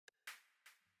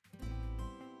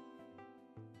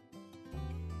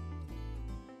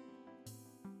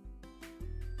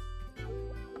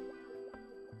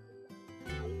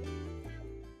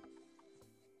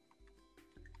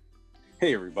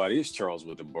Hey everybody, it's Charles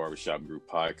with the Barbershop Group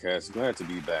Podcast. Glad to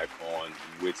be back on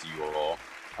with you all.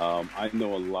 I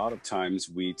know a lot of times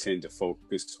we tend to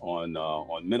focus on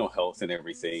mental health and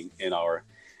everything in our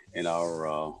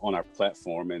on our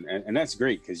platform, and that's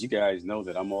great because you guys know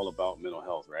that I'm all about mental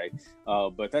health, right?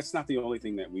 But that's not the only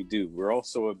thing that we do. We're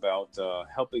also about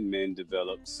helping men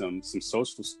develop some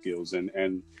social skills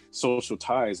and social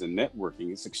ties and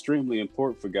networking. It's extremely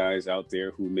important for guys out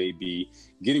there who may be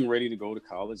getting ready to go to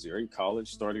college. They're in college,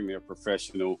 starting their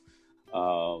professional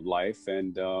life.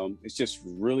 And it's just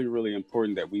really, really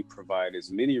important that we provide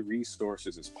as many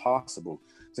resources as possible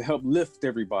to help lift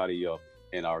everybody up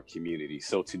in our community.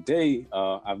 So today,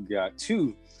 I've got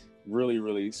two really,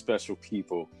 really special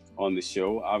people on the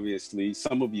show. Obviously,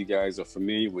 some of you guys are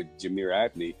familiar with Jameer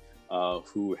Abney,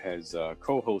 who has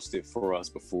co-hosted for us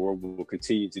before. We'll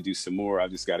continue to do some more.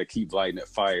 I've just got to keep lighting that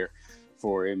fire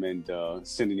for him and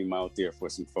sending him out there for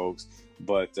some folks.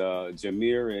 But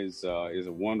Jameer is a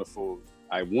wonderful,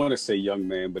 I want to say young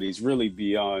man, but he's really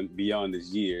beyond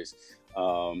his years.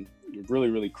 Really,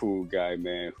 really cool guy,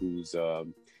 man, who's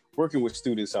working with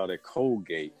students out at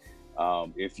Colgate.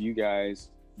 If you guys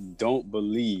don't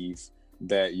believe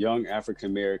that young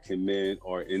African-American men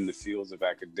are in the fields of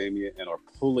academia and are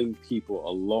pulling people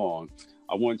along,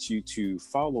 I want you to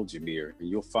follow Jameer and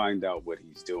you'll find out what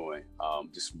he's doing.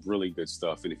 Just really good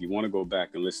stuff. And if you want to go back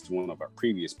and listen to one of our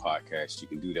previous podcasts, you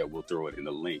can do that. We'll throw it in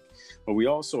the link. But we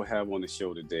also have on the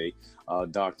show today,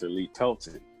 Dr. Lee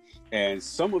Pelton. And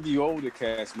some of you older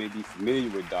cats may be familiar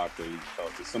with Dr. Lee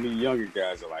Pelton. Some of you younger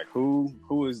guys are like, who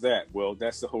is that? Well,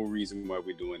 that's the whole reason why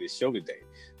we're doing this show today.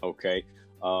 Okay.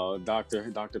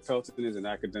 Dr. Pelton is an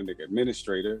academic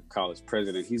administrator, college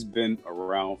president. He's been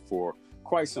around for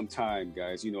quite some time,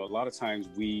 guys. You know, a lot of times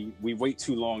we wait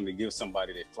too long to give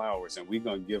somebody their flowers, and we're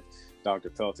going to give Dr.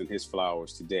 Pelton his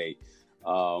flowers today.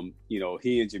 You know,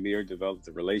 he and Jameer developed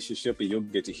a relationship, and you'll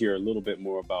get to hear a little bit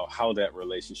more about how that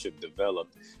relationship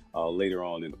developed later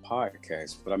on in the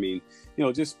podcast. But I mean, you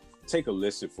know, just take a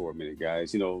listen for a minute,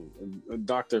 guys. You know,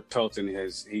 Dr. Pelton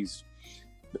he's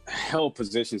held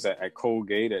positions at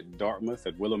Colgate, at Dartmouth,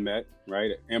 at Willamette,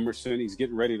 right? At Emerson. He's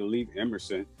getting ready to leave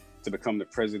Emerson to become the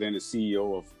president and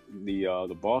CEO of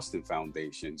the Boston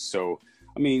Foundation. So,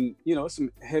 I mean, you know, some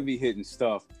heavy hitting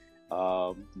stuff.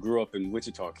 Grew up in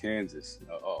Wichita, Kansas,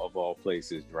 of all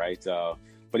places, right?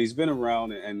 But he's been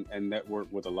around and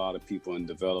networked with a lot of people and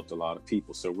developed a lot of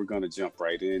people. So we're going to jump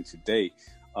right in today.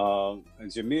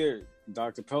 Jameer,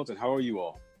 Dr. Pelton, how are you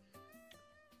all?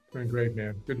 Doing great,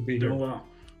 man. Good to be here.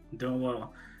 Doing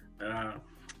well.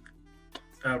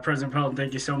 President Pelton,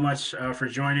 thank you so much for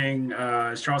joining.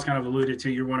 As Charles kind of alluded to,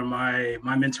 you're one of my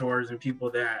mentors and people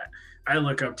that I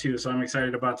look up to. So I'm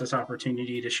excited about this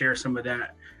opportunity to share some of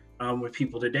that with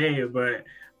people today. But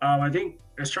I think,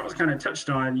 as Charles kind of touched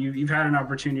on, you've had an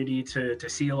opportunity to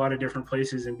see a lot of different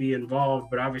places and be involved,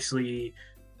 but obviously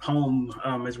home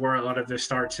is where a lot of this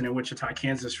starts, and in Wichita,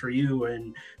 Kansas for you.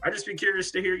 And I'd just be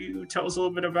curious to hear you tell us a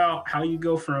little bit about how you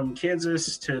go from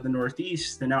Kansas to the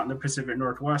Northeast and out in the Pacific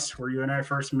Northwest, where you and I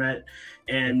first met,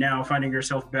 and now finding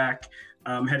yourself back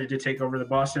headed to take over the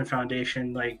Boston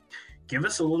Foundation. Like, give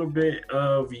us a little bit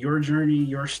of your journey,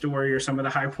 your story, or some of the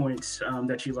high points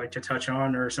that you'd like to touch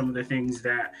on, or some of the things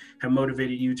that have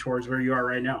motivated you towards where you are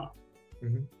right now.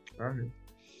 Mm-hmm. All right.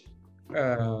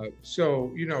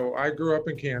 So, you know, I grew up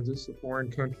in Kansas, a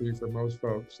foreign country for most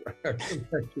folks.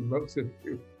 Most of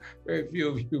you, very few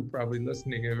of you probably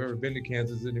listening have ever been to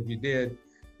Kansas, and if you did,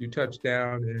 you touched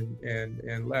down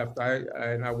and left.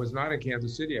 I was not in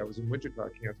Kansas City. I was in Wichita,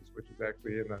 Kansas, which is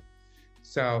actually in the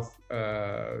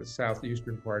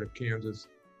southeastern part of Kansas,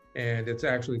 and it's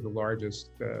actually the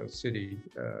largest city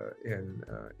in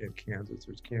Kansas.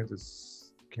 There's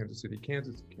Kansas City,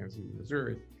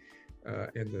 Missouri.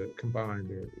 And the combined,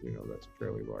 you know, that's a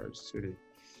fairly large city.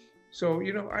 So,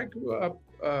 you know, I grew up,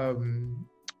 I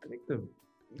think the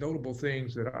notable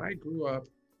things that I grew up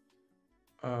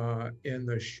in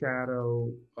the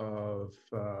shadow of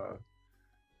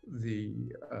the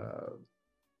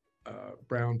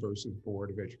Brown versus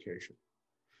Board of Education,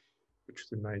 which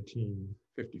was in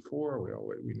 1954.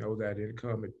 We know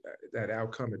that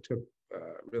outcome. It took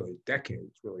really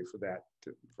decades, really,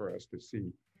 for us to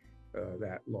see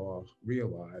that law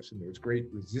realized, and there was great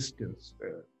resistance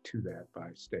to that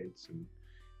by states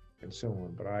and so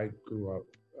on. But I grew up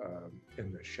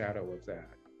in the shadow of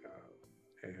that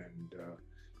and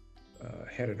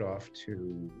headed off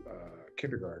to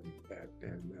kindergarten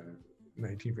in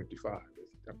 1955.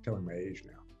 I'm telling my age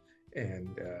now.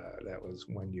 And that was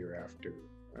 1 year after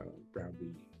Brown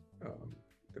v.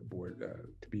 the Board,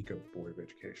 Topeka Board of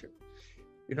Education.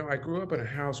 I grew up in a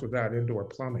house without indoor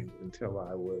plumbing until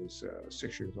I was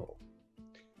 6 years old.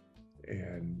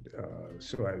 And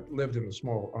so I lived in a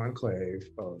small enclave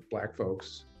of Black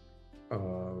folks,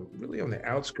 really on the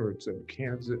outskirts of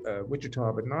Kansas,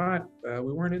 Wichita, but not,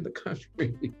 we weren't in the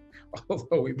country,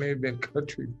 although we may have been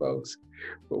country folks,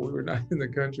 but we were not in the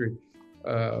country,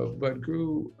 but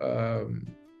grew up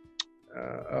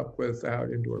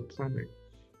without indoor plumbing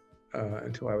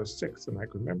until I was 6. And I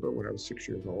can remember when I was 6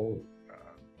 years old,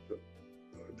 the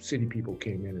city people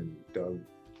came in and dug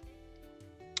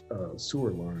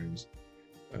sewer lines,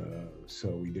 so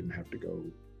we didn't have to go,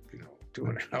 to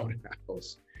an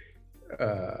outhouse.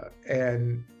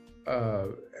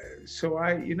 So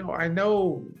I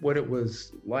know what it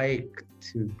was like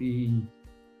to be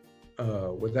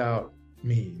without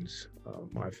means.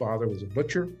 My father was a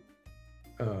butcher.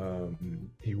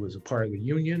 He was a part of the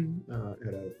union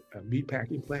at a meat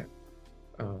packing plant.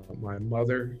 My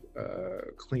mother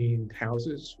cleaned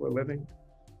houses for a living.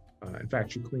 In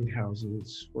fact, she cleaned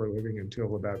houses for a living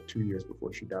until about 2 years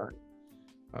before she died.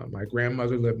 My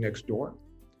grandmother lived next door.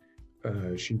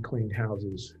 She cleaned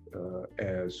houses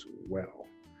as well.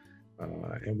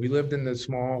 And we lived in the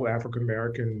small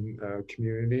African-American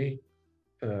community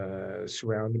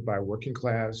surrounded by working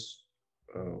class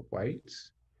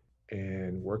whites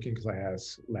and working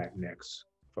class Latinx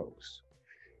folks.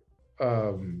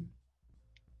 And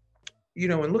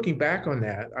looking back on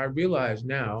that, I realize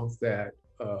now that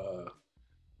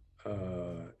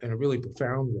in a really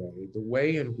profound way, the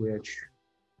way in which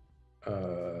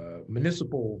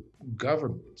municipal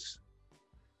governments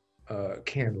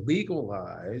can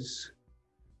legalize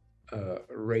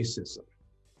racism.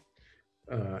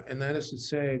 And that is to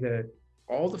say that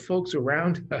all the folks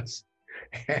around us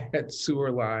had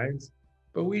sewer lines,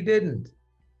 but we didn't.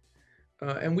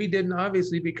 And we didn't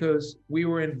obviously because we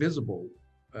were invisible.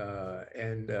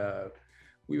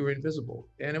 We were invisible.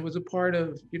 And it was a part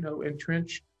of,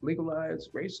 entrenched,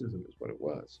 legalized racism is what it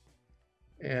was.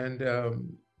 And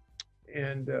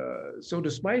so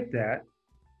despite that,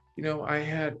 I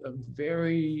had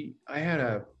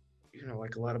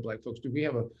like a lot of Black folks do, we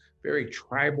have a very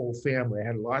tribal family. I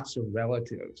had lots of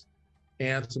relatives,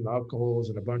 aunts and uncles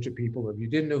and a bunch of people. If you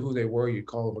didn't know who they were, you'd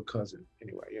call them a cousin.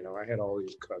 Anyway, I had all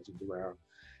these cousins around.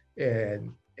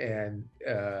 And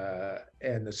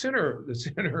the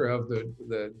center of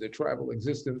the tribal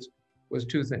existence was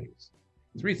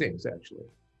three things actually: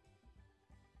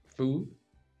 food,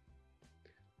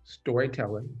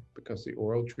 storytelling, because the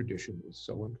oral tradition was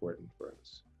so important for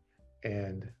us,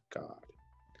 and God.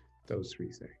 Those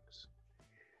three things.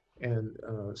 And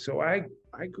so I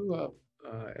grew up,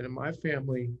 and in my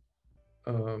family,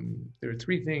 there are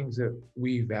three things that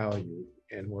we value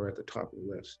and were at the top of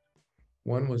the list.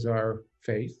 One was our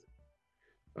faith,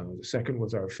 the second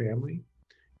was our family,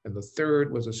 and the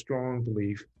third was a strong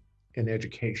belief in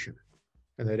education,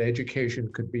 and that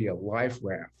education could be a life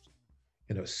raft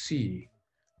in a sea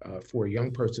for a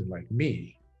young person like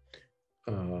me,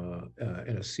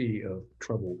 in a sea of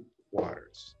troubled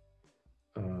waters.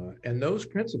 And those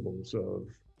principles of,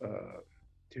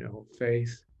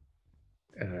 faith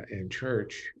and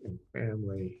church and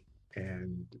family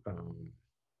and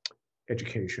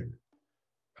education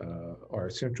are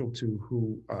essential to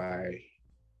who I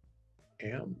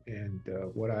am and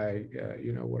what I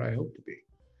hope to be.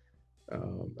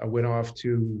 I went off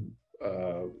to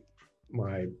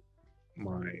my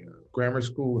grammar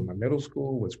school, and my middle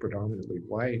school was predominantly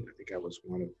white. I think I was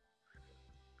one of,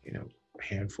 a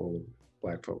handful of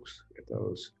Black folks at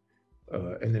those,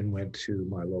 and then went to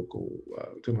my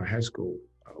to my high school,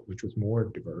 which was more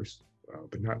diverse,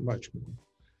 but not much more.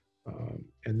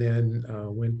 And then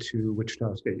went to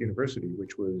Wichita State University,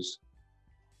 which was,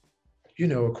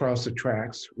 across the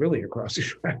tracks, really across the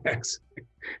tracks,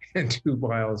 and 2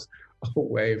 miles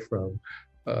away from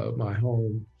my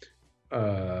home,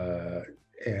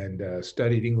 and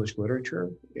studied English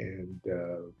literature and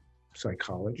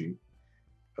psychology.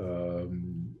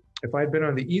 If I'd been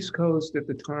on the East Coast at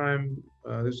the time,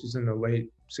 this was in the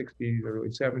late 60s, early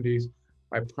 70s,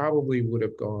 I probably would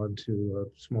have gone to a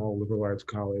small liberal arts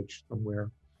college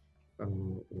somewhere,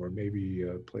 or maybe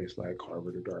a place like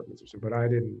Harvard or Dartmouth or something. But I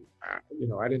didn't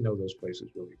know those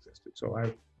places really existed. So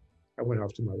I went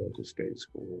off to my local state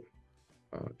school.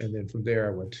 And then from there,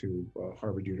 I went to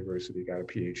Harvard University, got a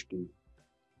PhD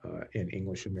in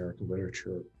English American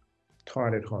literature,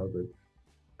 taught at Harvard,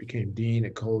 became dean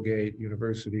at Colgate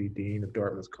University, dean of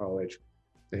Dartmouth College,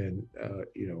 then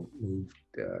moved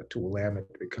to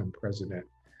Willamette to become president,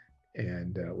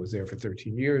 and was there for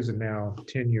 13 years, and now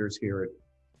 10 years here at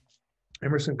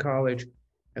Emerson College.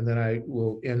 And then I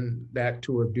will end that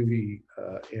tour of duty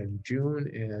in June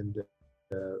and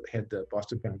head the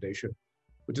Boston Foundation,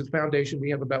 which is a foundation. We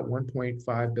have about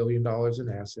 $1.5 billion in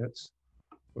assets.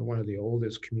 We're one of the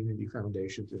oldest community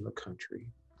foundations in the country.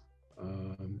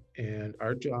 And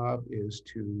our job is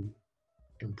to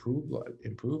improve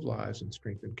lives and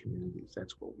strengthen communities.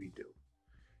 That's what we do.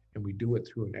 And we do it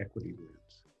through an equity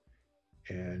lens.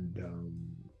 And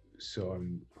so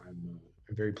I'm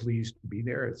very pleased to be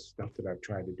there. It's stuff that I've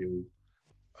tried to do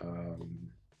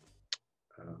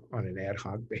on an ad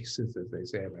hoc basis, as they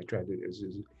say. I tried to.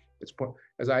 It's part,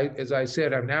 as I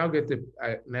said. Now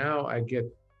I get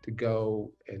to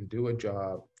go and do a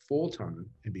job full time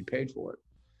and be paid for it,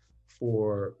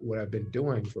 for what I've been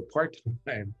doing for part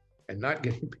time and not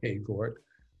getting paid for it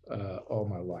all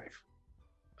my life.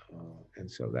 And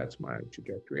so that's my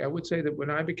trajectory. I would say that when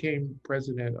I became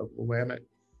president of Willamette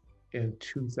in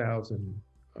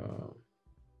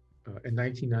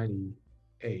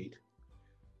 1998,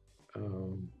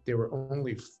 there were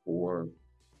only 4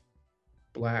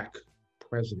 Black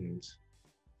presidents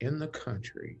in the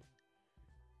country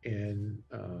in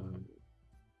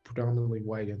predominantly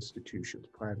white institutions,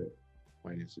 private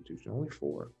white institutions, only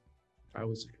 4. I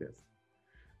was the 5th.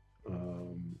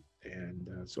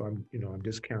 So I'm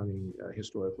discounting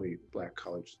historically Black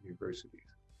colleges and universities,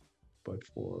 but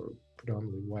for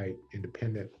predominantly white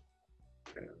independent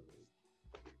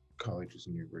colleges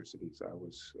and universities, I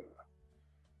was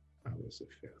the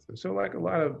 5th. And so, like a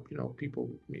lot of people,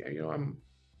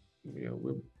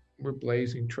 we're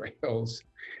blazing trails,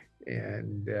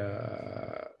 and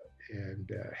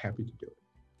happy to do it.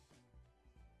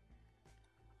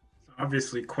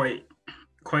 Obviously, quite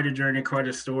a journey, quite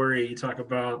a story. You talk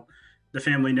about the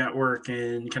family network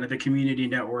and kind of the community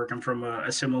network. I'm from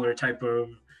a similar type of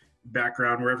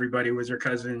background where everybody was your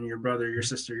cousin, your brother, your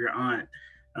sister, your aunt.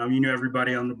 You knew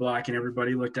everybody on the block and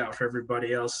everybody looked out for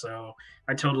everybody else. So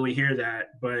I totally hear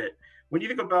that. But when you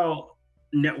think about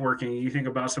networking, you think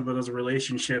about some of those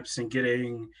relationships and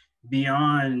getting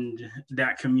beyond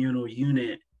that communal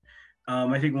unit.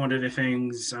 I think one of the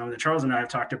things that Charles and I have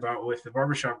talked about with the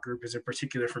barbershop group is in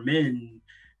particular for men,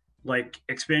 like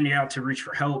expanding out to reach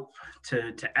for help,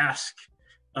 to ask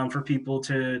for people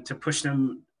to push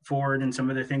them forward in some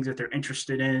of the things that they're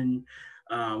interested in.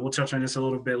 We'll touch on this a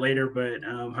little bit later, but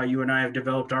how you and I have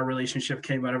developed our relationship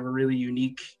came out of a really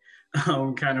unique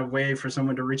kind of way for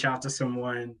someone to reach out to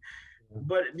someone.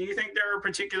 But do you think there are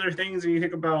particular things when you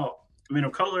think about men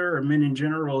of color or men in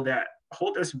general that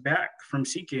hold us back from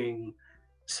seeking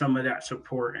some of that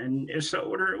support? And if so,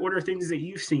 what are things that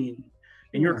you've seen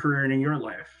in your career and in your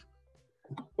life?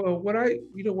 Well, what I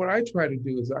try to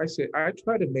do is I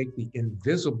try to make the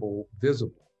invisible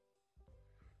visible.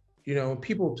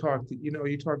 People talk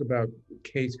you talk about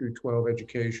K through 12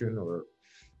 education or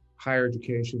higher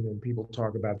education, and people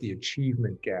talk about the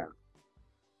achievement gap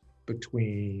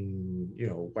between,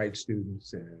 white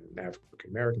students and African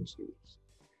American students.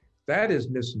 That is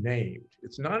misnamed.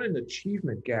 It's not an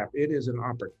achievement gap, it is an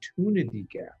opportunity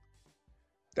gap.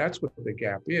 That's what the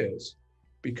gap is,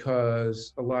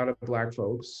 because a lot of Black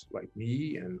folks like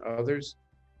me and others,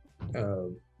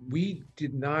 we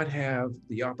did not have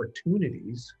the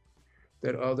opportunities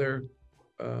that other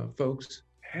folks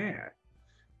had.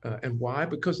 And why?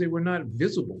 Because they were not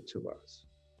visible to us.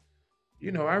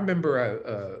 I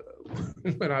remember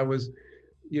when I was,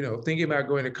 thinking about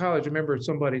going to college, I remember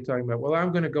somebody talking about, well,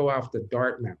 I'm going to go off to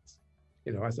Dartmouth.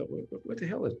 I thought, what the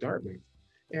hell is Dartmouth?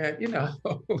 And,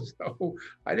 so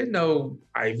I didn't know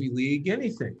Ivy League,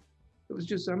 anything. It was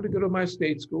just, I'm going to go to my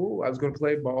state school. I was going to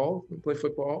play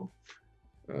football.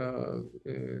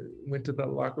 Went to the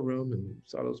locker room and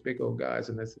saw those big old guys,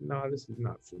 and I said, no, this is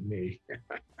not for me.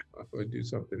 I would do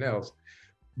something else.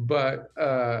 But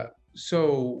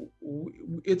so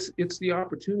it's the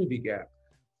opportunity gap.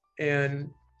 And,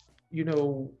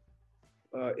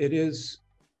 it is,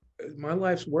 my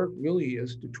life's work really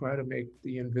is to try to make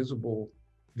the invisible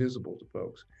visible to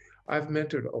folks. I've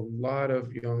mentored a lot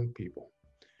of young people,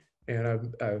 and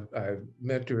I've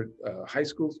mentored high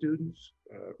school students.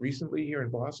 Recently here in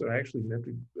Boston, I actually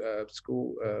mentored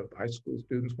high school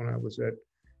students when I was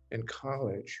in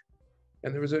college.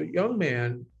 And there was a young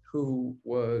man who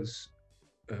was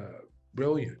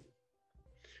brilliant,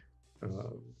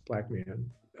 Black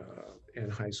man in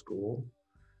high school.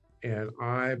 And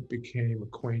I became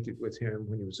acquainted with him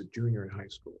when he was a junior in high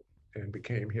school and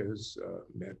became his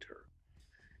mentor.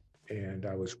 And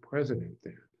I was president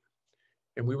then.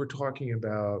 And we were talking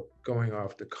about going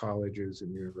off to colleges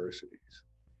and universities.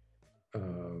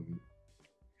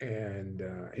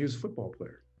 He was a football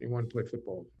player. He wanted to play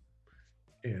football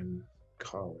in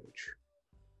college.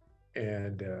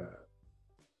 And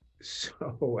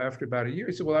so after about a year,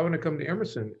 he said, well, I want to come to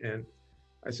Emerson and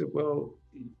I said, well,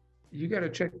 you got to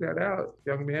check that out,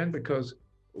 young man, because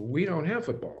we don't have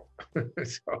football.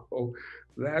 So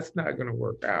that's not going to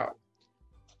work out.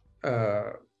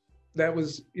 Uh, that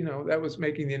was, that was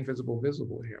making the invisible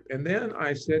visible to him. And then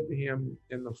I said to him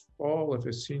in the fall of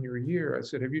his senior year, I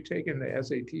said, have you taken the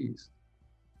SATs?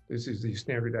 This is the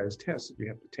standardized test that you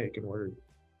have to take in order.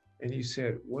 And he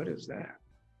said, what is that?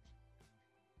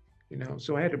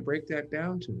 So I had to break that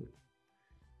down to him.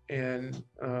 And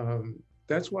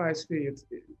that's why I say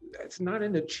it's not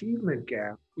an achievement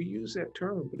gap. We use that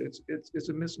term, but it's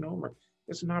a misnomer.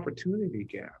 It's an opportunity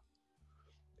gap.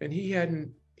 And he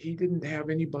didn't have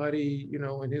anybody,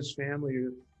 in his family,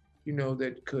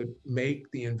 that could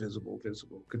make the invisible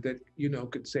visible,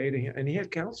 could say to him, and he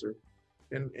had counselor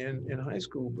in high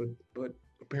school, but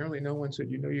apparently no one said,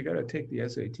 you got to take the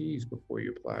SATs before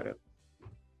you apply to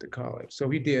college. So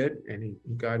he did, and he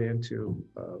got into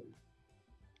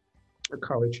a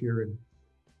college here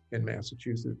in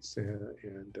Massachusetts,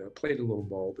 and played a little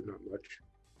ball, but not much,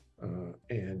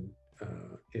 and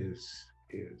is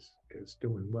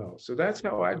doing well. So that's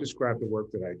how I describe the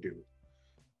work that I do,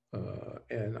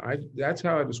 and that's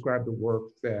how I describe the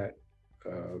work that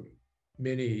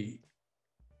many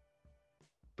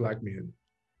Black men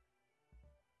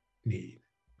need,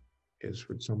 is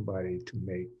for somebody to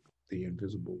make the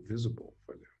invisible visible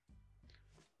for them.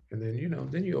 And then,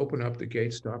 then you open up the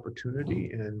gates to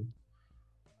opportunity, and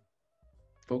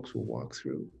folks will walk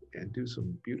through and do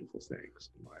some beautiful things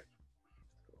in life.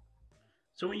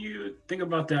 So when you think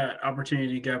about that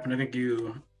opportunity gap, and I think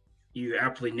you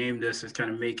aptly named this as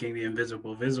kind of making the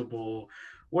invisible visible,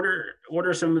 what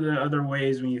are some of the other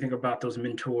ways when you think about those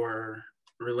mentor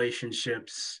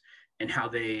relationships and how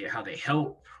they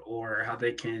help, or how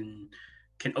they can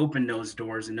open those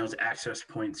doors and those access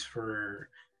points for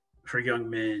young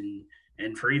men,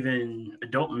 and for even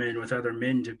adult men with other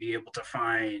men, to be able to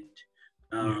find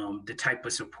the type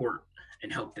of support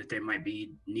and help that they might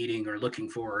be needing or looking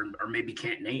for, or maybe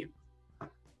can't name?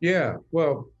 Yeah,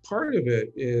 well, part of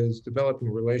it is developing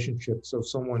relationships so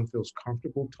someone feels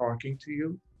comfortable talking to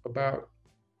you about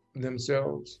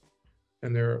themselves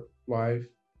and their life,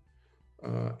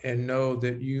 and know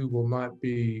that you will not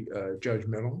be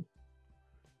judgmental,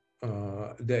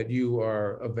 that you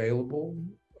are available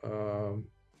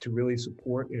to really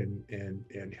support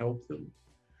and help them,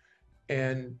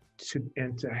 and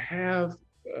to have,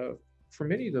 for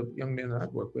many of the young men that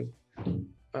I've worked with,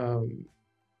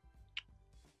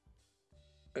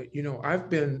 I've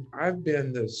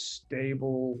been the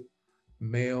stable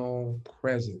male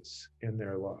presence in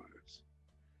their lives,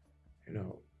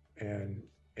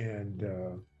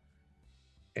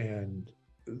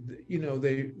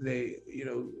 they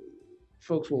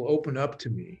folks will open up to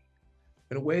me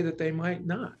in a way that they might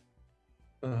not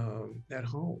at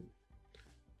home,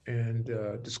 and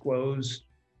disclose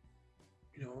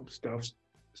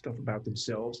stuff about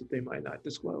themselves that they might not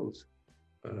disclose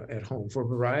at home for a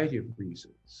variety of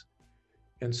reasons.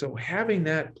 And so having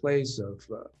that place of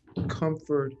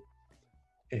comfort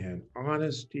and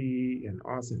honesty and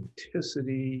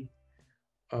authenticity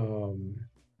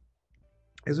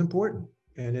is important,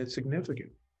 and it's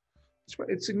significant.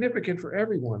 It's significant for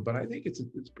everyone, but I think it's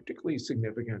particularly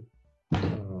significant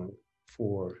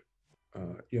for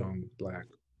young Black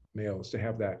males to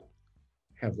have that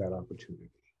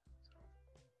opportunity.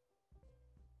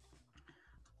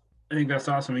 I think that's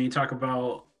awesome. When you talk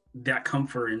about that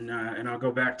comfort, and I'll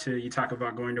go back to, you talk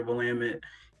about going to Willamette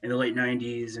in the late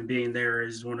 90s and being there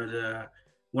as one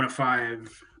of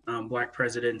 5 Black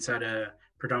presidents at a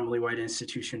predominantly white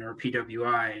institution, or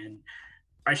PWI. And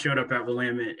I showed up at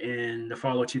Willamette in the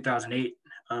fall of 2008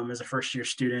 as a first-year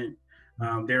student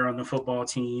there on the football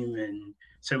team, and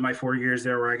spent my 4 years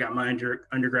there, where I got my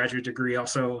undergraduate degree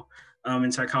also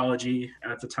in psychology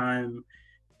at the time.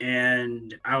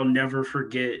 And I'll never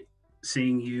forget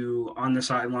seeing you on the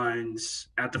sidelines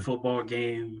at the football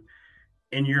game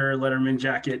in your Letterman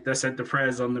jacket that said the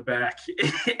Prez on the back,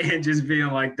 and just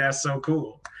being like, that's so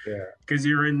cool. Yeah. Because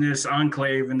you're in this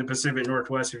enclave in the Pacific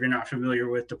Northwest, if you're not familiar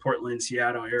with the Portland,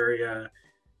 Seattle area,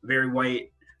 very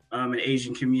white and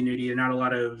Asian community, and not a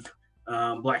lot of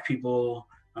Black people.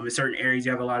 In certain areas,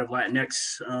 you have a lot of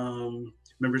Latinx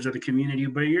members of the community,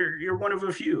 but you're one of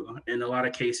a few in a lot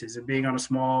of cases. And being on a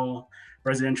small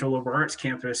residential liberal arts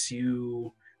campus,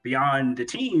 you, beyond the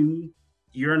team,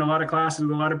 you're in a lot of classes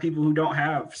with a lot of people who don't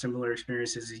have similar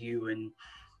experiences as you. And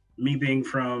me being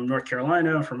from North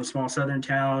Carolina, from a small southern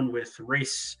town, with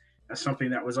race as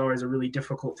something that was always a really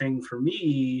difficult thing for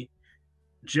me,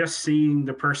 just seeing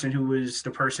the person who was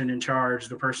the person in charge,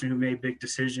 the person who made big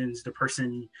decisions, the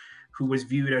person who was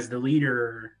viewed as the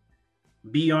leader,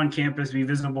 be on campus, be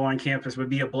visible on campus, but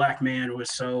be a Black man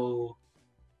was so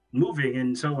moving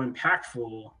and so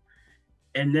impactful.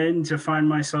 And then to find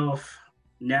myself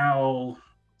now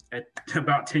at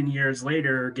about 10 years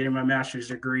later, getting my master's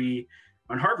degree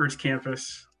on Harvard's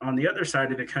campus on the other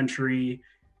side of the country,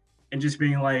 and just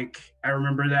being like, I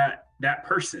remember that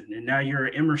person, and now you're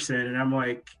at Emerson, and I'm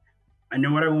like, I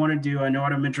know what I want to do. I know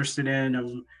what I'm interested in.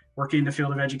 I'm working in the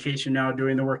field of education now,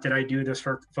 doing the work that I do that's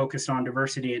focused on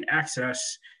diversity and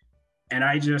access. And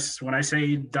I just, when I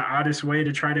say the oddest way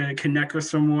to try to connect with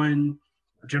someone,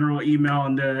 general email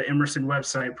on the Emerson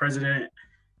website,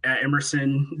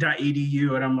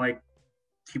 president@emerson.edu. And I'm like,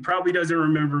 he probably doesn't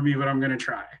remember me, but I'm going to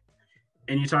try.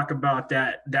 And you talk about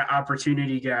that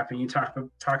opportunity gap, and you talk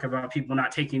about people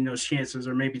not taking those chances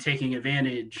or maybe taking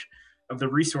advantage of the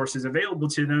resources available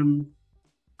to them.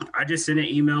 I just sent an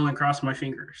email and crossed my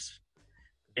fingers.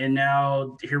 And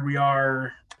now here we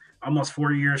are, almost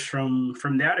 4 years from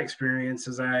that experience,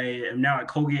 as I am now at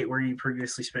Colgate, where you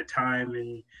previously spent time,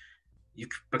 and you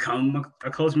become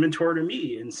a close mentor to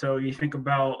me. And so you think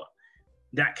about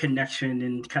that connection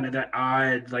and kind of that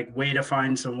odd like way to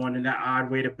find someone and that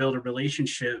odd way to build a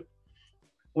relationship.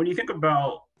 When you think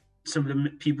about some of the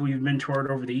people you've mentored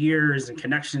over the years and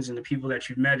connections and the people that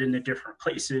you've met in the different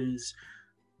places,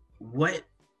 what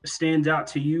stands out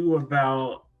to you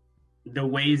about the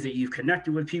ways that you've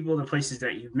connected with people, the places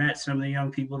that you've met, some of the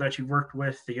young people that you've worked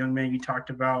with, the young man you talked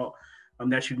about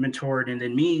that you've mentored, and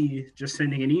then me just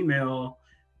sending an email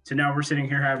to now we're sitting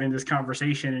here having this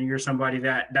conversation, and you're somebody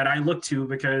that I look to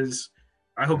because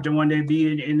I hope to one day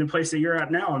be in the place that you're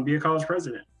at now and be a college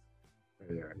president.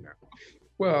 Yeah, no.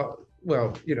 Well,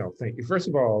 thank you. First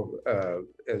of all,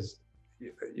 as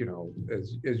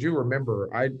you remember,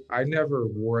 I never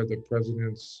wore the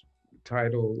president's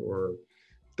title or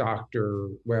doctor.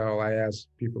 Well, I asked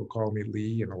people to call me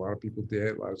Lee, and a lot of people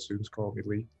did. A lot of students called me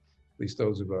Lee, at least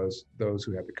those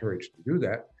who have the courage to do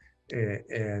that.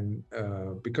 And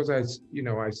because I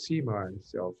see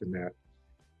myself in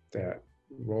that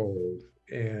role,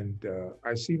 and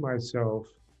I see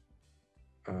myself,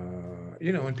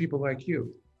 in people like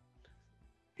you,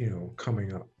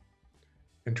 coming up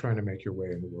and trying to make your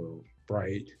way in the world,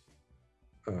 bright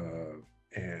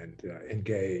and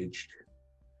engaged.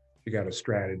 You got a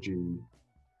strategy,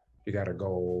 you got a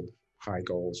goal, high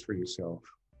goals for yourself,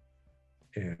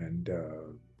 and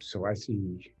so I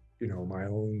see, my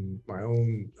own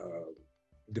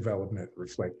development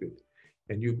reflected.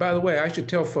 And you, by the way, I should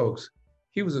tell folks,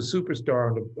 he was a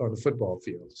superstar on the football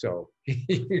field. So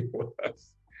he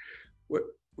was. What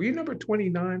were you, number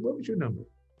 29? What was your number?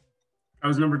 I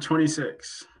was number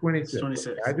 26. 26.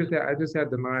 26. I just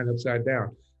had the line upside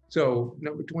down. So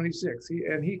number 26.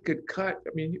 He could cut.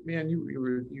 I mean, man, you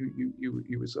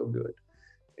were so good,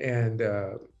 and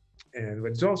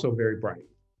but it's also very bright.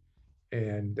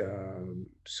 And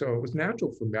so it was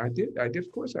natural for me. I did,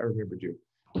 of course, I remembered you.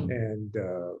 And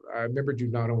I remembered you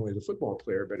not only as a football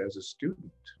player, but as a student.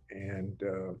 And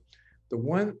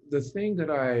the thing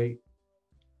that I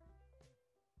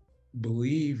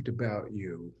believed about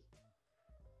you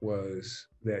was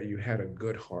that you had a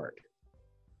good heart.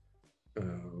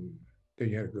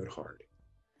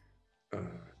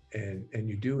 And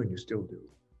you do, and you still do.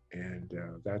 And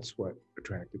that's what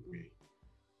attracted me,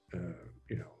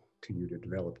 to you, to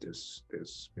develop this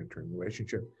mentoring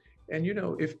relationship. And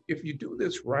if you do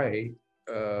this right,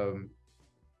 the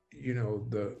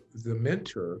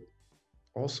mentor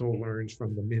also learns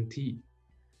from the mentee.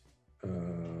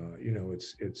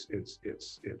 It's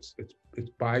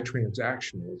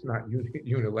bi-transactional. It's not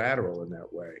unilateral in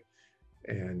that way.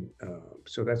 And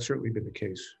so that's certainly been the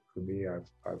case for me.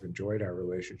 I've enjoyed our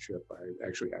relationship.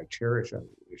 I cherish our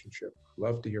relationship.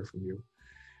 Love to hear from you,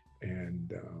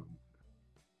 and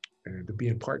to be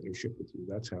in partnership with you.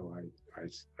 That's how I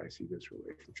see this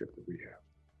relationship that we have.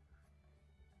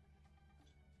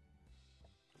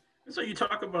 So you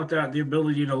talk about that, the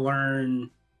ability to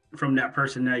learn from that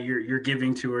person that you're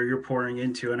giving to or you're pouring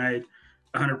into. And I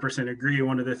 100% agree.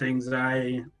 One of the things that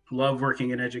I love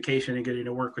working in education and getting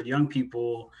to work with young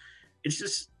people, it's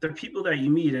just the people that you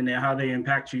meet and how they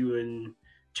impact you and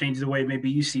change the way maybe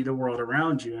you see the world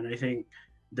around you. And I think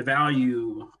the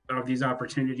value of these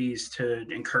opportunities to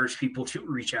encourage people to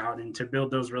reach out and to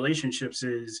build those relationships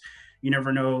is you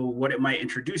never know what it might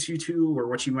introduce you to or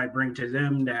what you might bring to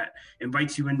them that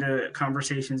invites you into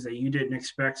conversations that you didn't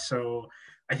expect. So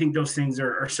I think those things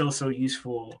are so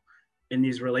useful in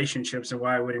these relationships, and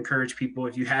why I would encourage people,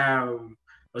 if you have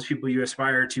those people you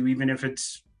aspire to, even if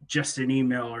it's just an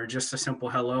email or just a simple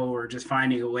hello or just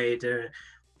finding a way to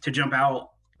jump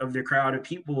out of the crowd of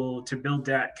people to build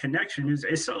that connection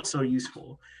is so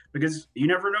useful, because you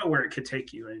never know where it could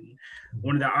take you. And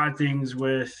one of the odd things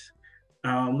with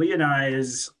Lee and I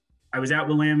is I was at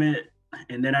Willamette,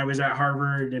 and then I was at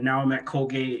Harvard, and now I'm at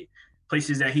Colgate,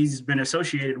 places that he's been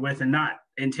associated with, and not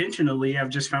intentionally. I've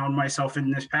just found myself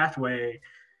in this pathway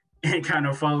and kind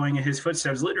of following in his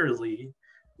footsteps, literally,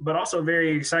 but also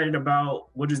very excited about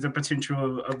what does the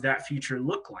potential of that future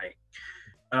look like.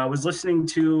 I was listening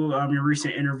to your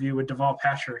recent interview with Deval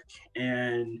Patrick,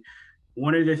 and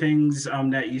one of the things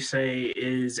that you say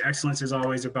is excellence is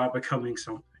always about becoming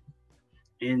something,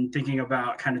 and thinking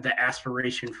about kind of the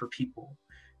aspiration for people.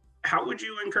 How would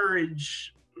you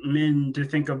encourage men to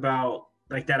think about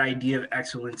like that idea of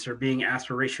excellence, or being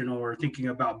aspirational, or thinking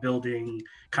about building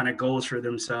kind of goals for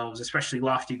themselves, especially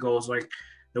lofty goals like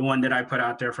the one that I put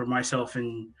out there for myself,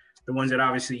 and the ones that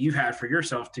obviously you've had for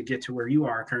yourself to get to where you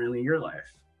are currently in your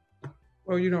life?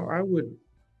 Well,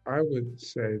 I would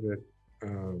say that,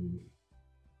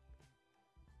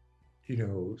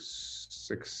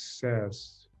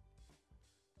 success,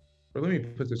 or let me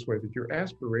put it this way, that your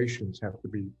aspirations have to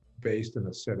be based on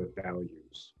a set of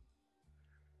values.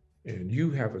 And you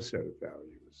have a set of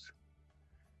values.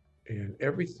 And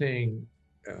everything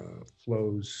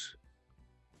flows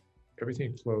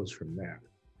from that.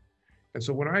 And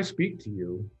so when I speak to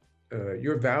you,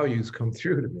 your values come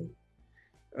through to me.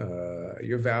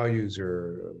 Your values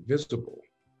are visible.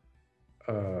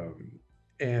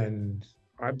 And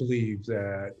I believe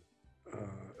that,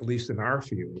 at least in our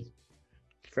field,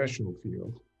 professional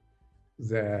field,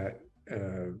 that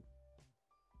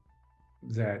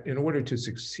in order to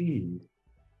succeed,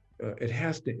 it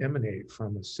has to emanate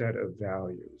from a set of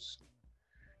values.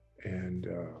 And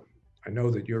I know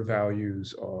that your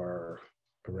values are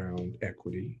around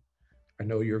equity. I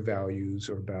know your values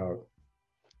are about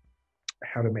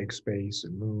how to make space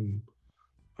and room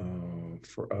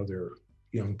for other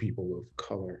young people of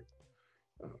color,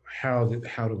 how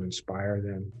to inspire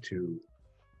them to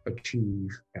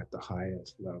achieve at the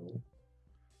highest level.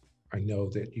 I know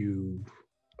that you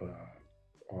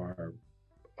are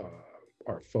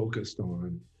focused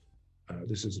on,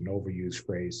 this is an overused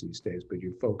phrase these days, but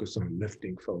you focus on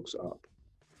lifting folks up.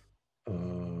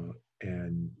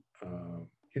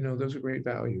 Those are great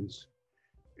values.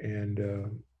 And,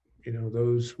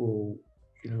 those will,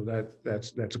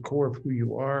 that's a core of who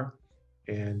you are,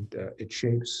 and it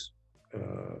shapes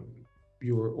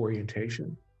your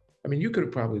orientation. I mean, you could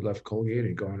have probably left Colgate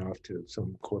and gone off to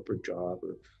some corporate job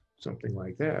or something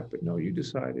like that, but no, you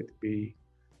decided to be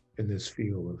in this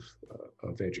field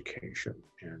of education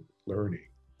and learning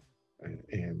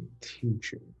and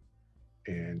teaching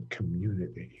and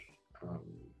community,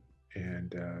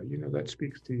 that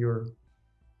speaks to your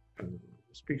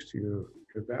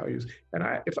values. And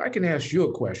if I can ask you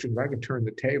a question, if I can turn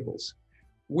the tables,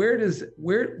 where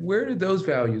did those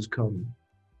values come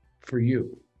for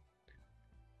you?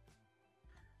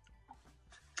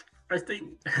 I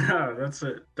think that's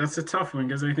a tough one,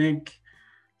 because I think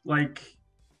like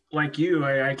you,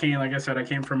 I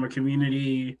came from a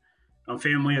community.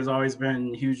 Family has always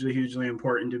been hugely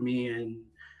important to me, and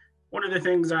one of the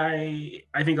things I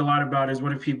think a lot about is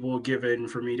what have people given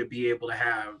for me to be able to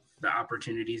have the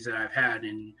opportunities that I've had.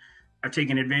 And I've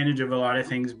taken advantage of a lot of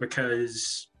things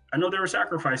because I know there were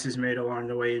sacrifices made along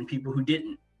the way, and people who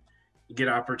didn't get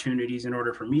opportunities in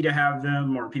order for me to have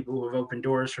them, or people who have opened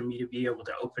doors for me to be able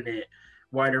to open it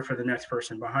wider for the next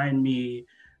person behind me.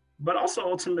 But also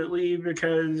ultimately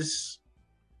because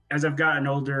as I've gotten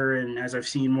older and as I've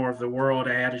seen more of the world,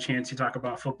 I had a chance to talk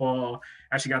about football.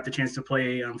 I actually got the chance to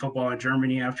play football in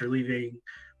Germany after leaving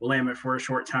Willamette for a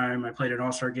short time. I played an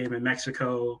all-star game in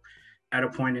Mexico at a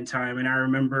point in time. And I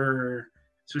remember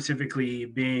specifically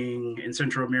being in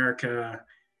Central America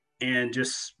and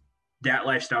just that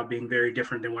lifestyle being very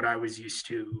different than what I was used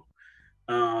to.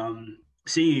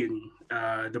 Seeing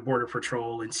the Border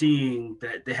Patrol and seeing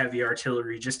the heavy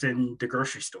artillery just in the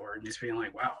grocery store, and just being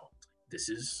like, wow, this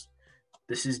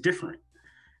is different.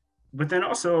 But then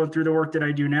also through the work that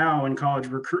I do now in college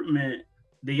recruitment,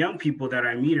 the young people that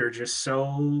I meet are just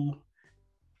so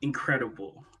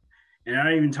incredible. And I'm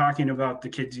not even talking about the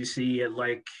kids you see at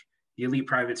like the elite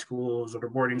private schools or the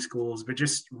boarding schools, but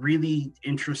just really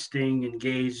interesting,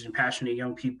 engaged, and passionate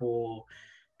young people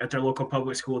at their local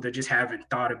public school that just haven't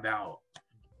thought about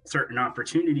certain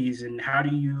opportunities. And how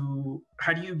do you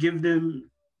give them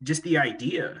just the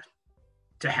idea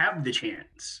to have the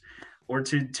chance, or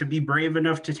to be brave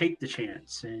enough to take the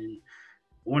chance? And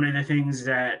one of the things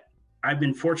that I've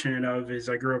been fortunate of is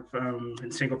I grew up in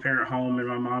a single parent home, and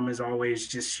my mom is always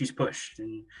she's pushed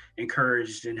and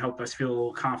encouraged and helped us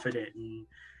feel confident. And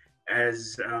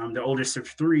as the oldest of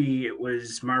three, it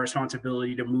was my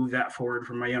responsibility to move that forward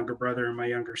for my younger brother and my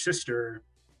younger sister.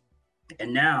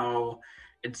 And now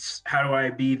it's how do I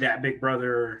be that big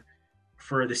brother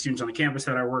for the students on the campus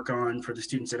that I work on, for the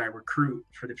students that I recruit,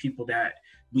 for the people that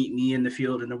meet me in the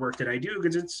field and the work that I do,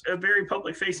 because it's a very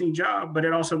public facing job, but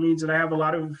it also means that I have a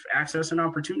lot of access and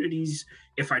opportunities,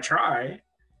 if I try,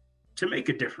 to make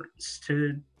a difference,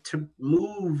 to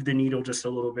move the needle just a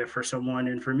little bit for someone.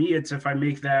 And for me, it's if I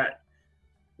make that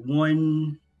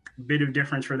one bit of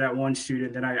difference for that one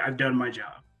student, then I've done my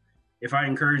job. If I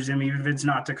encourage them, even if it's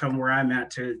not to come where I'm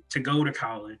at, to go to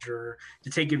college or to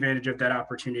take advantage of that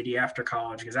opportunity after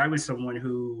college, because I was someone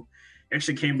who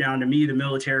actually came down to me, the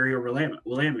military or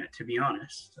Willamette, to be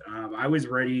honest. I was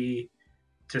ready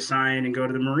to sign and go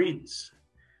to the Marines.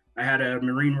 I had a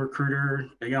Marine recruiter,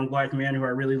 a young Black man who I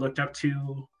really looked up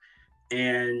to,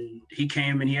 and he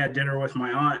came and he had dinner with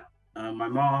my aunt, my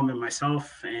mom, and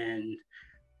myself, and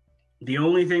the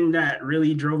only thing that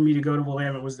really drove me to go to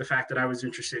Willamette was the fact that I was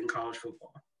interested in college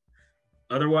football.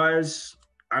 Otherwise,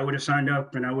 I would have signed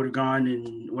up and I would have gone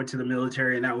and went to the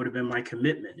military, and that would have been my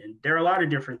commitment. And there are a lot of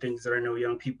different things that I know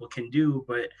young people can do,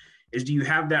 but do you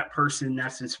have that person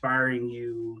that's inspiring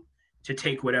you to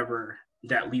take whatever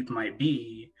that leap might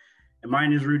be? And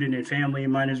mine is rooted in family,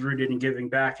 mine is rooted in giving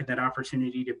back and that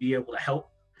opportunity to be able to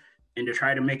help and to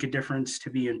try to make a difference,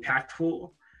 to be impactful.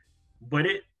 But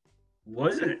it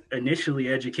wasn't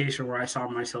initially education where I saw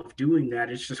myself doing that.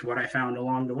 It's just what I found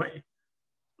along the way.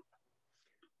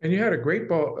 And you had a great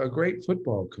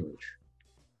football coach.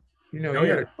 You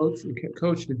had a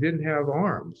coach that didn't have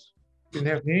arms, didn't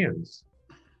have hands,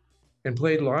 and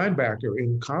played linebacker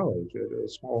in college at a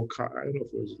small, I don't know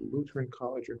if it was Lutheran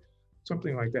college or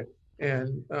something like that.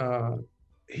 And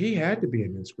he had to be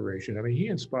an inspiration. I mean, he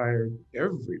inspired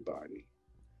everybody.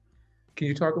 Can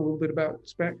you talk a little bit about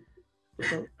Speck?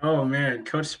 Oh man,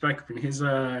 Coach Speckman,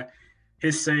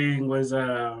 his saying was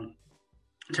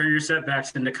turn your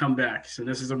setbacks into comebacks. And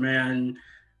this is a man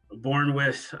born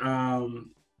with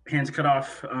hands cut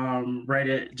off right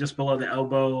at just below the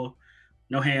elbow,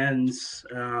 no hands,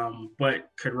 but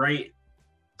could write,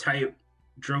 type,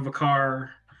 drove a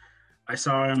car. I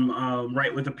saw him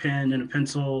write with a pen and a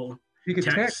pencil. He could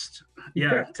text.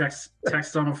 Yeah, text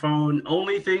on a phone.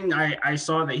 Only thing I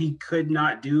saw that he could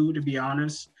not do, to be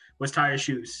honest, was tie his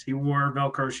shoes. He wore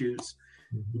Velcro shoes.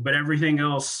 Mm-hmm. But everything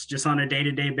else, just on a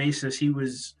day-to-day basis, he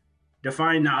was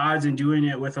defying the odds and doing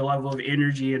it with a level of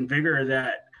energy and vigor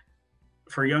that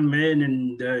for young men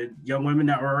and the young women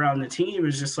that were around the team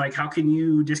is just like, how can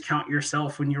you discount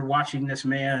yourself when you're watching this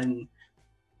man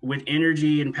with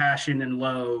energy and passion and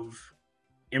love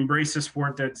embrace a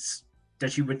sport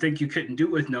that you would think you couldn't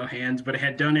do with no hands, but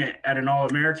had done it at an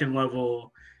All-American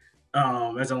level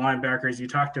as a linebacker, as you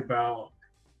talked about.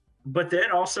 But that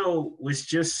also was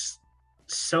just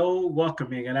so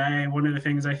welcoming. And one of the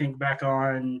things I think back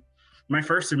on my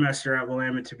first semester at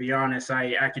Willamette, to be honest,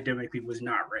 I academically was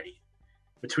not ready.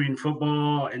 Between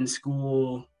football and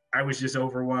school, I was just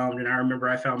overwhelmed. And I remember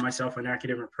I found myself in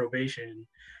academic probation.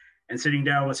 And sitting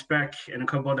down with Speck and a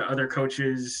couple of the other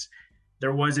coaches,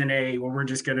 there wasn't we're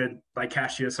just gonna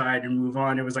cast you aside and move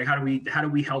on. It was like, how do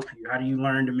we help you? How do you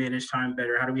learn to manage time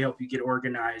better? How do we help you get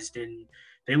organized? And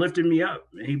they lifted me up,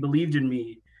 and he believed in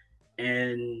me.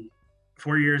 And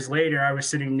 4 years later, I was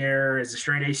sitting there as a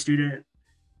straight A student,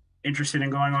 interested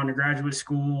in going on to graduate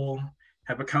school,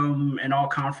 have become an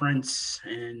all-conference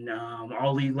and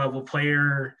all-league level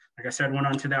player. Like I said, went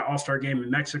on to that all-star game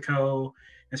in Mexico.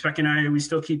 And Speck and I, we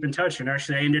still keep in touch. And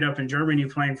actually, I ended up in Germany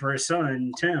playing for his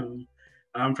son, Tim,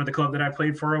 for the club that I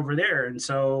played for over there. And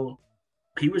so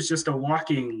he was just a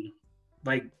walking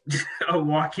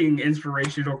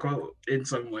inspirational quote in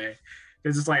some way.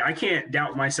 Because it's like, I can't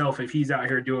doubt myself if he's out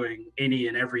here doing any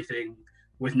and everything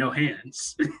with no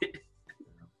hands.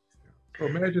 Well,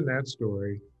 imagine that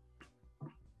story.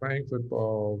 Playing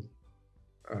football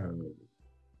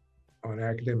on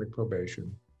academic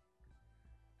probation,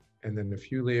 and then a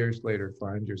few years later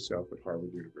find yourself at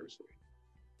Harvard University.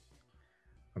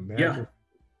 Imagine.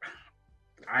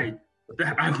 Yeah. I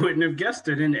wouldn't have guessed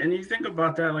it. And you think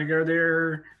about that, are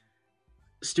there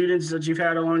students that you've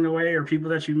had along the way or people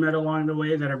that you've met along the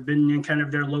way that have been in kind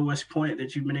of their lowest point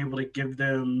that you've been able to give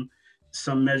them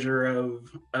some measure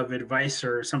of advice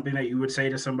or something that you would say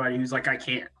to somebody who's like, I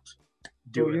can't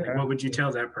do it? What would you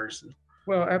tell that person?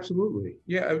 Well, absolutely.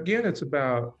 Yeah. It's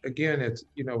about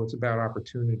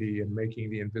opportunity and making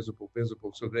the invisible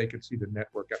visible so they can see the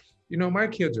network. My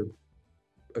kids are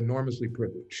enormously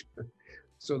privileged.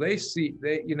 So they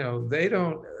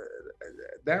don't,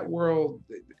 that world,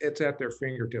 it's at their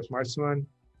fingertips. My son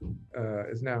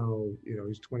is now,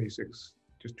 he's 26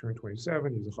 just turned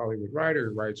 27. He's a Hollywood writer.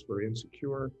 He writes for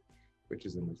Insecure, which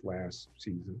is in his last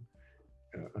season,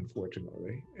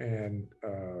 unfortunately. And,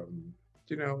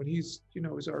 and he's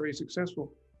already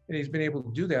successful. And he's been able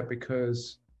to do that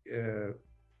because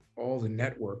all the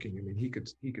networking, I mean, he could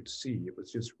see, it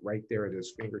was just right there at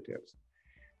his fingertips.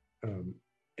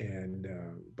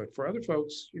 But for other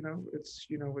folks, it's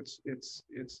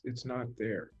not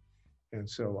there. And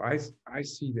so I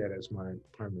see that as my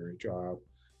primary job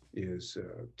is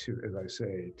to, as I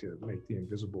say, to make the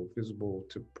invisible visible,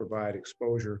 to provide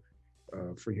exposure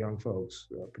for young folks,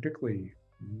 particularly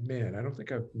men. I don't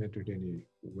think I've mentored any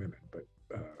women, but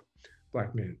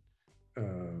Black men,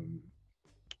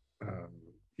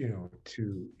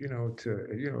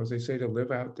 as they say, to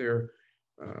live out their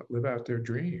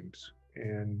dreams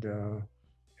and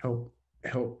help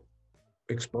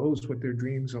expose what their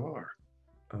dreams are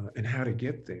and how to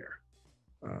get there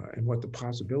and what the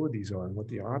possibilities are and what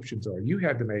the options are.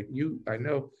 I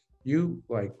know you,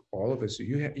 like all of us,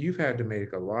 you've had to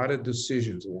make a lot of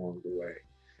decisions along the way.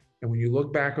 And when you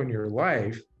look back on your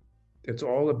life, it's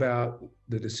all about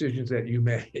the decisions that you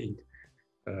made.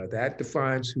 That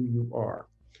defines who you are.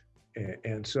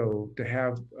 And so to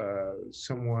have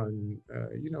someone,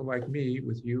 like me,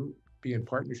 with you, be in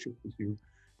partnership with you,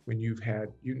 when you've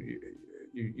had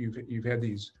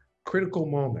these critical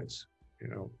moments,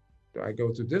 do I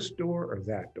go through this door or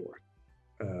that door?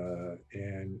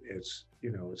 And it's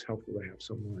helpful to have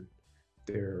someone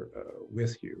there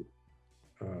with you.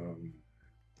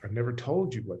 I've never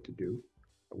told you what to do.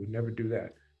 I would never do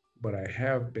that. But I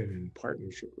have been in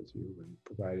partnership with you and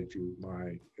provided you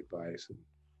my advice and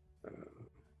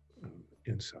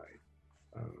insight.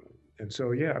 And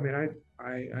so, yeah, I mean, I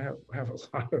have a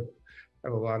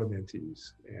lot of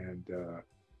mentees, and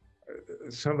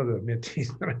some of the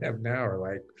mentees that I have now are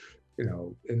like,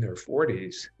 in their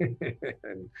 40s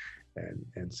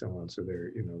and so on. So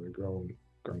they're grown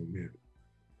men.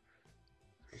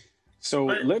 So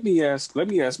let me ask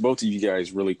both of you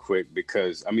guys really quick,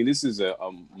 because I mean, this is a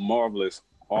marvelous,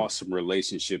 awesome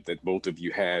relationship that both of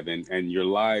you have, and your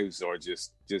lives are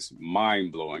just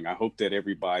mind blowing. I hope that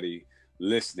everybody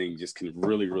listening just can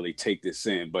really, really take this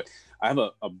in. But I have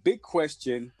a big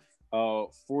question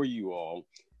for you all,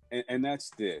 and that's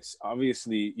this.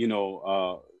 Obviously,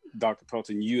 Dr.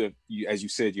 Pelton, you, as you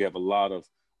said, you have a lot of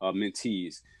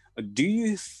mentees. Do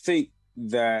you think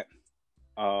that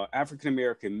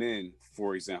African-American men,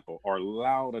 for example, are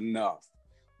loud enough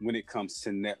when it comes to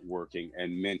networking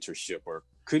and mentorship, or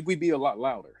could we be a lot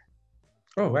louder?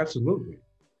 Oh, absolutely.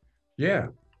 Yeah.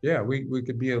 We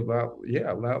could be a lot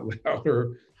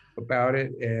louder about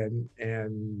it. And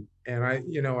I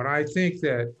think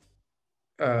that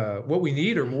what we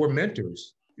need are more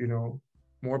mentors,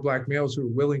 more Black males who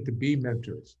are willing to be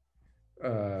mentors.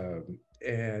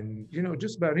 And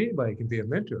just about anybody can be a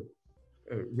mentor,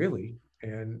 really.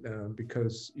 And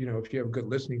because, if you have good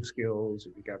listening skills,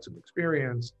 if you got some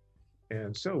experience.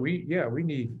 And so we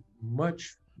need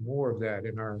much more of that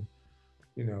in our,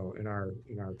 in our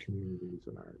communities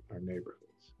and our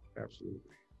neighborhoods. Absolutely.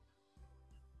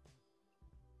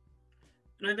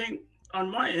 And I think on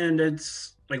my end,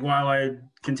 it's like, while I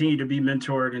continue to be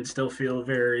mentored and still feel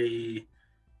very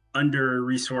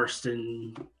under-resourced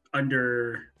and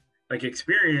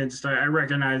experienced, I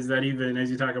recognize that even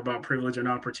as you talk about privilege and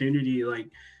opportunity,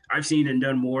 like, I've seen and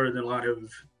done more than a lot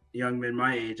of young men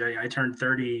my age. I turned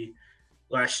 30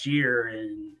 last year,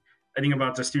 and I think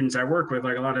about the students I work with,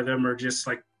 like, a lot of them are just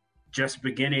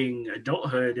beginning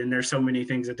adulthood, and there's so many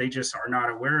things that they just are not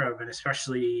aware of. And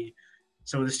especially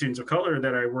some of the students of color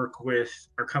that I work with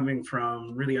are coming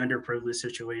from really underprivileged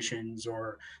situations,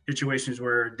 or situations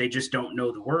where they just don't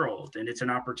know the world. And it's an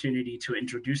opportunity to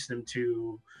introduce them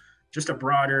to just a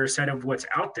broader set of what's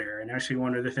out there. And actually,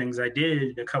 one of the things I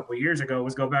did a couple of years ago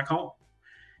was go back home.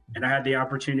 And I had the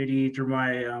opportunity through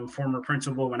my former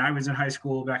principal when I was in high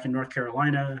school back in North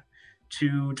Carolina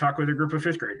to talk with a group of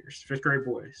fifth grade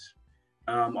boys,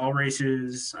 all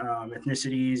races,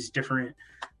 ethnicities, different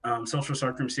social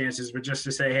circumstances, but just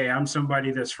to say, hey, I'm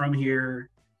somebody that's from here.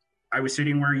 I was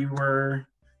sitting where you were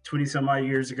 20 some odd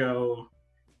years ago,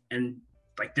 and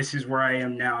like, this is where I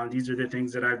am now. And these are the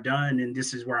things that I've done, and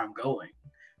this is where I'm going.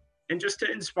 And just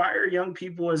to inspire young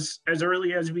people as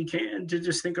early as we can to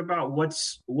just think about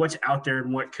what's out there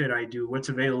and what could I do, what's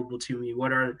available to me,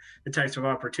 what are the types of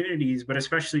opportunities, but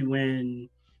especially when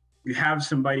you have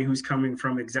somebody who's coming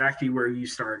from exactly where you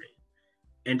started.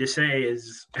 And to say,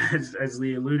 as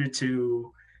Lee alluded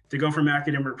to go from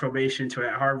academic probation to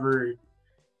at Harvard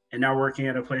and now working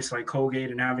at a place like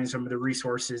Colgate and having some of the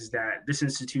resources that this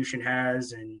institution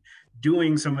has and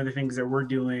doing some of the things that we're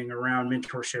doing around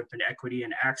mentorship and equity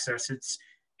and access,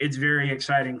 it's very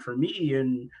exciting for me.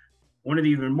 And one of the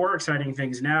even more exciting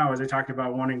things now, as I talked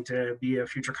about wanting to be a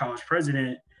future college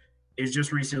president, is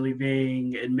just recently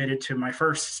being admitted to my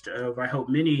first of, I hope,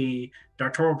 many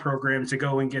doctoral programs to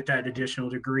go and get that additional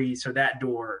degree. So that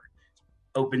door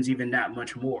opens even that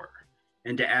much more,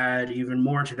 and to add even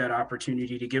more to that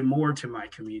opportunity to give more to my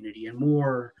community and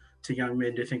more to young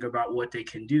men to think about what they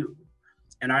can do.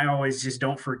 And I always just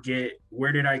don't forget,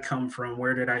 where did I come from?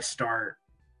 Where did I start?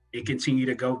 And continue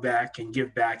to go back and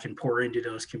give back and pour into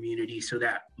those communities so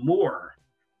that more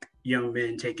young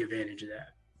men take advantage of that.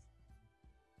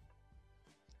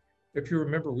 If you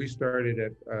remember, we started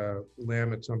at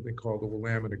Willamette something called the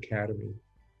Willamette Academy,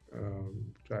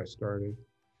 which I started.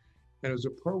 And it was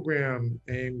a program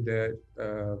aimed at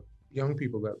young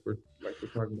people that were, like we're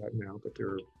talking about now, but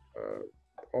they're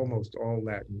almost all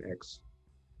Latinx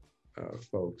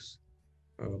folks,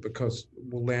 because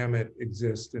Willamette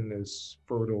exists in this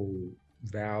fertile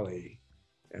valley.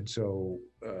 And so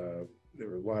there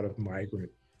were a lot of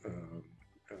migrant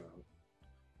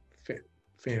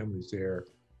families there.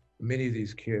 Many of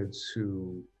these kids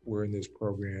who were in this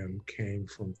program came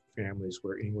from families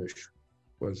where English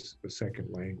was the second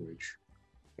language.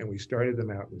 And we started them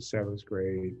out in the 7th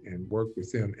grade and worked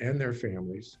with them and their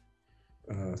families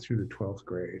through the 12th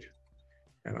grade.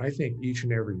 And I think each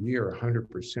and every year,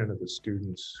 100% of the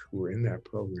students who were in that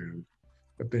program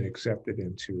have been accepted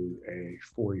into a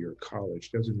 4-year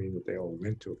college. Doesn't mean that they all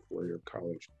went to a 4-year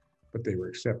college, but they were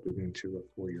accepted into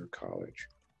a 4-year college.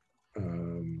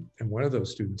 And one of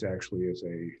those students actually is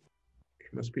he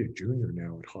must be a junior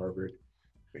now at Harvard.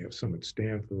 We have some at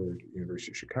Stanford,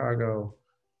 University of Chicago,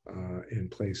 and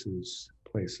places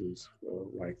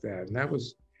like that. And that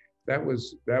was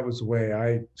the way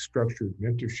I structured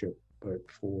mentorship. But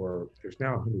there's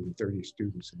now 130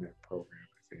 students in that program,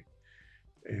 I think.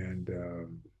 And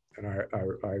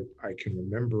I can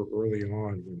remember early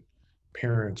on when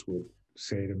parents would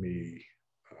say to me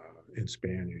in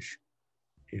Spanish,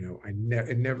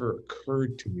 it never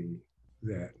occurred to me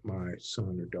that my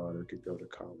son or daughter could go to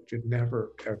college. It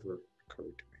never, ever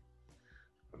occurred to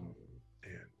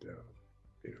me.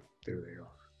 There they are.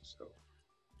 So.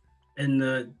 And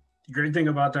the great thing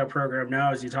about that program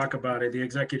now, as you talk about it, the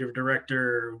executive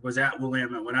director was at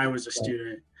Willamette when I was a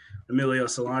student, Emilio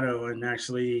Solano, and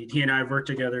actually he and I have worked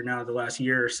together now the last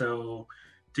year or so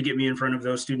to get me in front of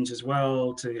those students as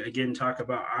well, to again talk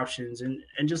about options and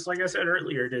just like I said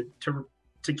earlier,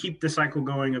 to keep the cycle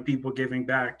going of people giving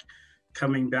back,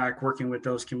 coming back, working with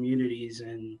those communities,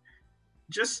 and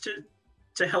just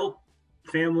to help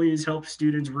families, help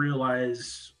students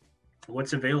realize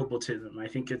what's available to them. I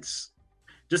think it's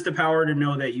just the power to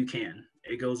know that you can.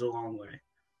 It goes a long way.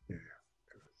 Yeah.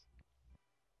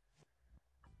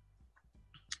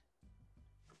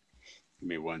 Give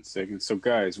me 1 second. So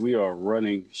guys, we are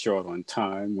running short on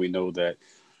time. We know that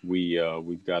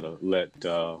we've got to let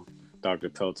Dr.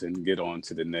 Pelton get on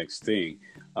to the next thing.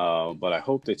 But I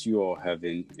hope that you all have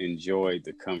enjoyed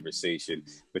the conversation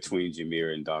between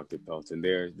Jameer and Dr. Pelton.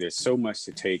 There's so much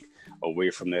to take away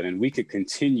from that. And we could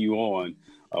continue on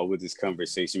with this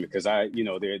conversation because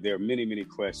there are many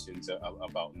questions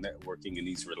about networking and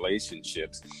these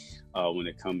relationships when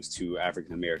it comes to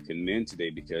African-American men today,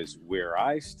 because where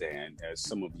I stand, as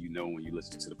some of you know when you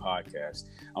listen to the podcast,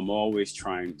 I'm always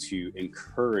trying to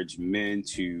encourage men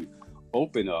to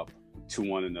open up to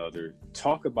one another,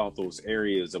 talk about those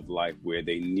areas of life where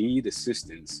they need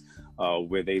assistance,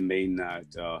 where they may not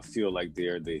feel like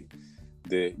they're the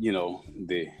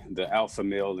alpha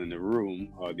male in the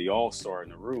room or the all-star in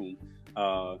the room,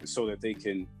 so that they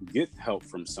can get help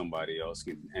from somebody else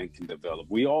and can develop.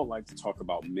 We all like to talk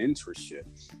about mentorship,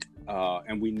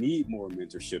 and we need more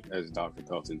mentorship, as Dr.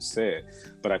 Pelton said.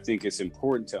 But I think it's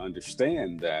important to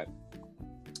understand that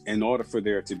in order for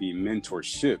there to be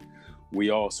mentorship, we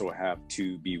also have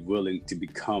to be willing to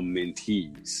become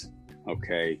mentees.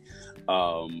 Okay.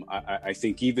 I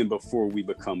think even before we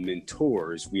become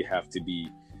mentors, we have to be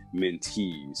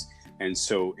mentees. And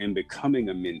so in becoming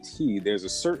a mentee, there's a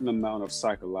certain amount of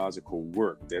psychological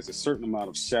work. There's a certain amount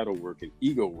of shadow work and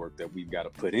ego work that we've got to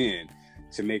put in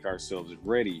to make ourselves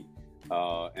ready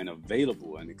and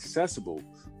available and accessible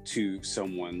to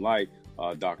someone like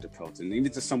Dr. Pelton,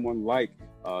 even to someone like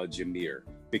Jameer.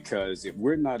 Because if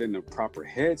we're not in the proper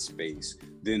headspace,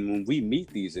 then when we meet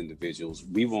these individuals,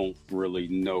 we won't really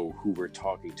know who we're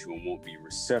talking to and won't be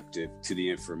receptive to the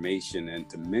information and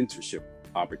to mentorship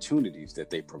opportunities that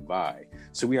they provide.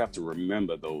 So we have to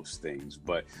remember those things.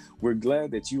 But we're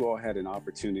glad that you all had an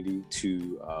opportunity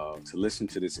to listen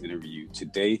to this interview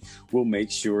today. We'll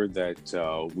make sure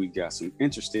that we got some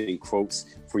interesting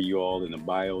quotes for you all in the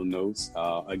bio notes.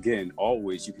 Again,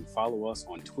 always you can follow us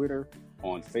on Twitter,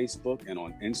 on Facebook, and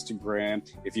on Instagram.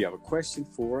 If you have a question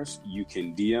for us, you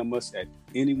can DM us at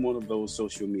any one of those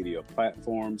social media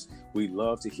platforms. We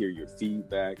love to hear your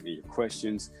feedback and your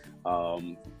questions.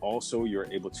 Also,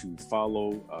 you're able to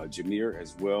follow Jameer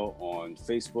as well on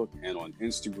Facebook and on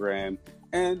Instagram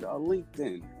and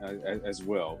LinkedIn as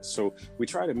well. So we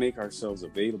try to make ourselves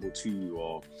available to you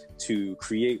all to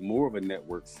create more of a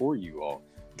network for you all.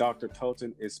 Dr.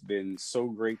 Pelton, it's been so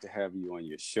great to have you on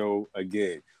your show.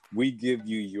 Again, we give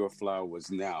you your flowers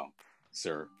now,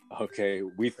 sir. Okay,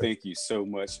 we thank you so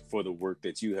much for the work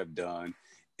that you have done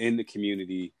in the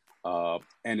community,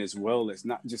 and as well as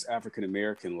not just African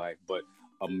American life, but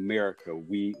America.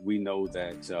 We know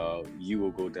that you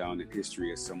will go down in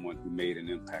history as someone who made an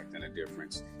impact and a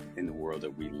difference in the world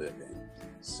that we live in.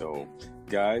 So,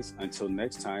 guys, until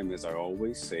next time, as I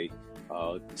always say,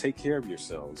 take care of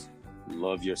yourselves.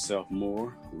 Love yourself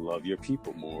more, love your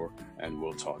people more, and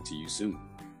we'll talk to you soon.